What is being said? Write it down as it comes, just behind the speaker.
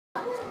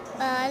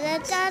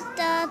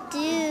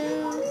Ba-da-da-da-do,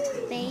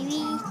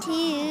 baby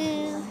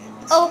too.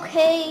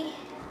 Okay,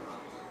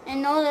 I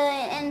know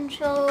the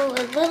intro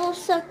is a little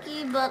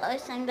sucky, but I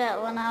sang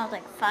that when I was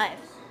like 5.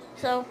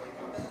 So,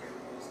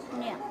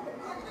 yeah.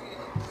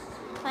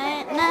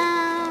 Right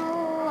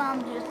now,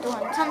 I'm just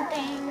doing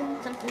something.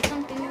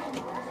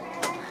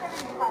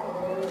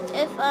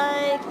 If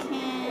I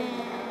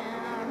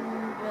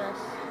can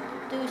just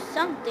do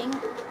something,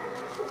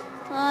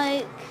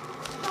 like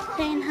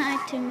saying hi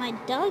to my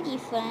doggy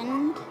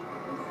friend,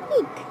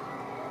 Luke.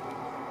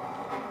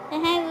 Say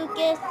hi,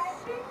 Lucas.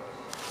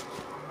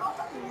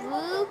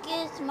 Luke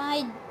is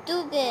my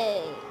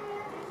doogie.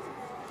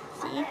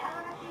 See?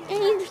 And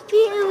he's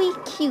very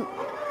cute.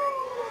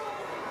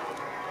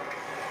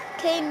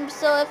 Okay,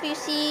 so if you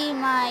see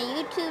my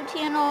YouTube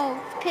channel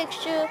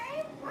picture,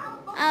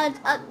 I was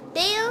up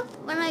there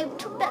when I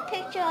took that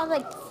picture. I was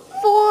like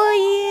 4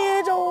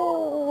 years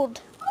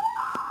old.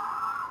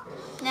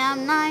 Now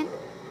I'm 9.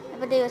 My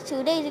birthday was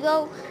 2 days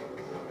ago.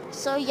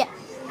 So yeah,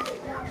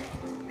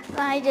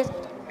 I just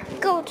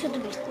go to the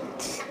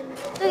basement.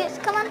 Lucas,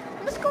 come on,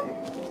 let's go.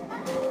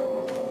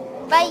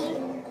 Bye.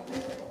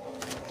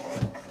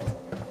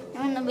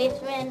 I'm in the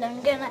basement.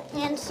 I'm gonna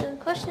answer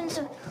questions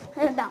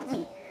about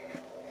me.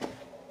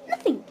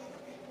 Nothing.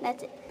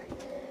 That's it.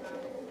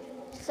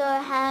 So I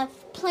have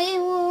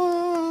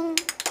playroom.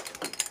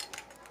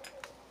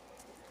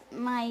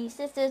 My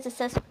sister's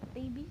obsessed with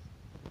babies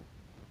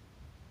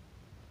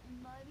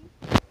and Barbie.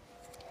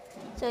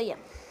 So yeah.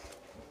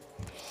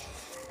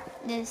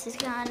 This is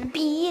gonna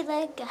be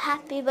like a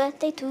happy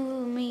birthday to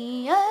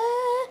me.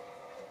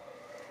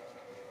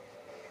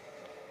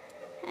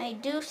 I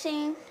do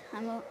sing.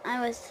 I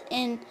was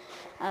in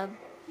the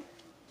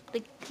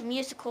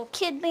musical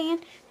kid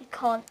band. It's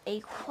called a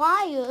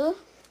choir.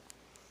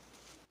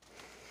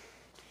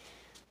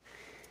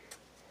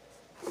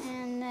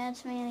 And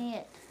that's mainly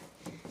it.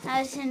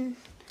 I was in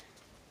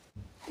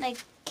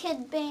like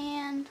kid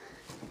band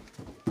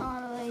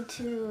all the way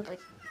to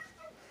like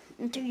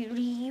until you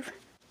leave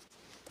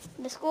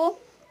the school.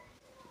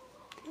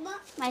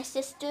 My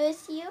sister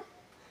is here.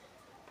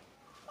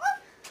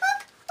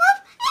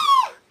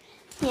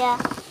 Yeah.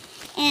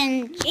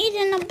 And she's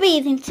in a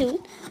bathing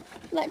suit,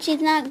 but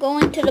she's not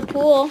going to the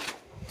pool.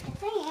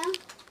 Yes, I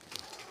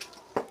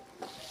am.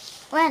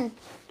 When?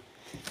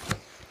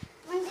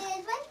 When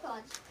there's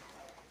lifeguards.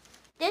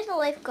 There's a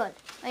lifeguard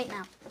right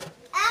now.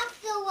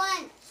 After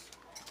lunch.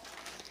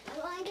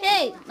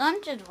 Okay,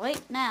 lunch is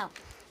right now.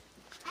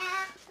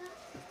 After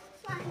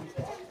lunch.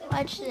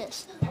 Watch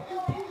this.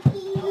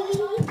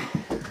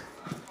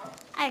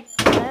 I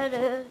got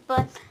it,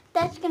 but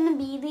that's gonna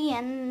be the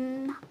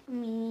end of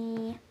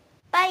me.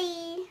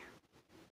 Bye.